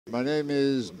My name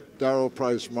is Darrell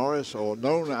Price Morris, or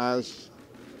known as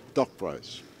Doc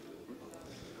Price.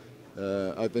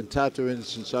 I've been tattooing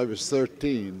since I was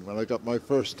 13 when I got my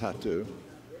first tattoo,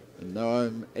 and now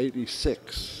I'm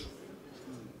 86.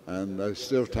 And I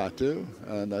still tattoo,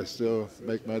 and I still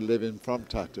make my living from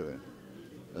tattooing.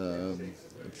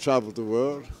 I've traveled the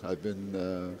world. I've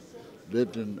been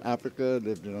lived in Africa,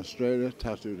 lived in Australia,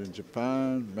 tattooed in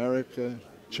Japan, America,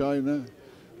 China,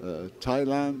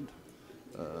 Thailand,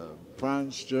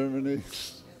 France, Germany.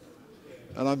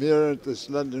 And I'm here at this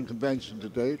London convention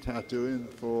today, tattooing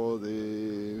for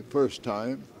the first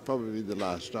time, probably the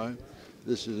last time.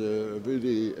 This is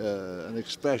really an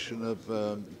expression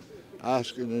of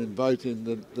asking and inviting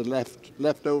the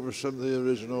leftovers from the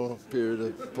original period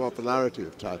of popularity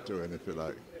of tattooing, if you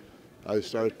like. I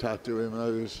started tattooing when I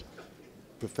was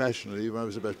professionally when I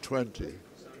was about 20,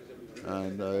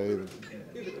 and I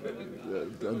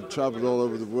traveled all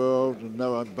over the world, and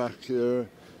now I'm back here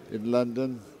in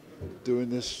London doing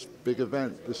this big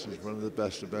event. This is one of the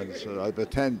best events that I've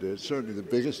attended, certainly the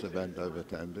biggest event I've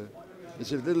attended.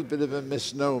 It's a little bit of a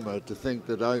misnomer to think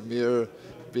that I'm here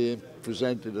being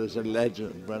presented as a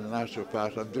legend, when in actual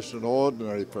fact I'm just an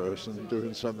ordinary person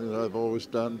doing something that I've always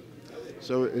done.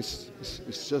 So it's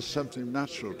just something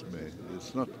natural to me.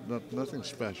 It's nothing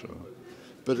special.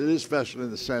 But it is special in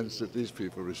the sense that these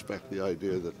people respect the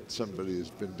idea that somebody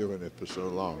has been doing it for so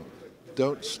long.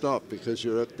 Don't stop, because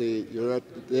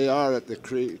they are at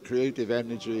the creative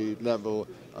energy level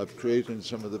of creating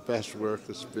some of the best work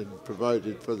that's been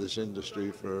provided for this industry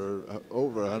for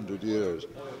over 100 years.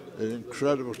 An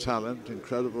incredible talent,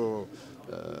 incredible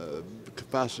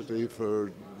capacity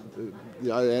for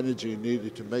the energy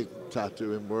needed to make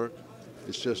tattooing work.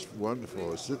 It's just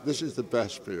wonderful. This is the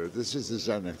best period. This is the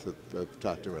zenith of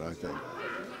tattooing, I think.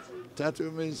 Tattoo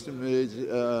means to me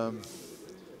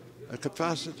a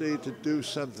capacity to do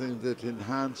something that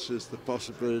enhances the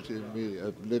possibility of me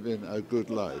of living a good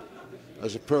life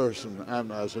as a person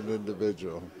and as an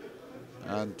individual,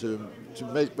 and to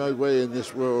make my way in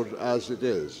this world as it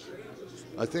is.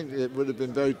 I think it would have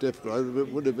been very difficult. I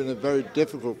would have been a very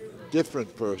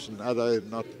different person had I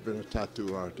not been a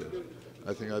tattoo artist.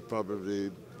 I think I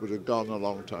probably would have gone a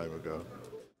long time ago.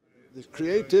 The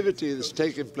creativity that's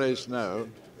taking place now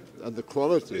and the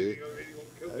quality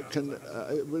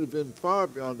it would have been far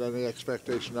beyond any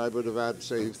expectation I would have had,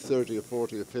 say, 30 or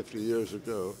 40 or 50 years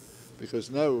ago,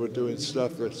 because now we're doing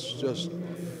stuff that's just,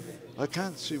 I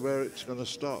can't see where it's going to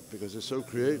stop, because it's so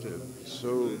creative,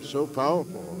 so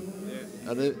powerful.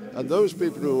 And those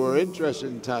people who are interested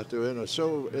in tattooing are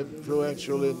so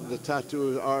influential in the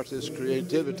tattoo artist's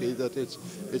creativity that it's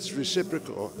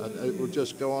reciprocal, and it will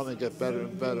just go on and get better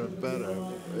and better and better,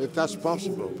 if that's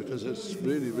possible, because it's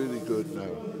really, really good now.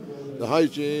 The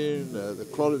hygiene, the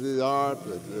quality of the art,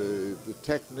 the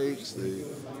techniques,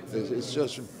 it's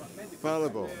just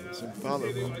infallible. It's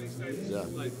infallible. Yeah,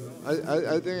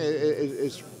 I think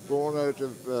it's born out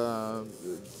of.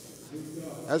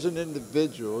 As an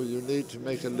individual, you need to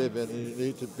make a living, and you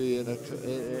need to be in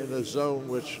a zone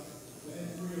which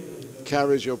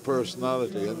carries your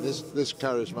personality, and this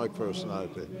carries my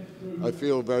personality. I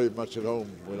feel very much at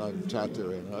home when I'm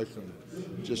tattooing. I can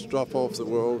just drop off the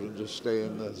world and just stay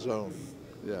in that zone.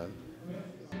 Yeah.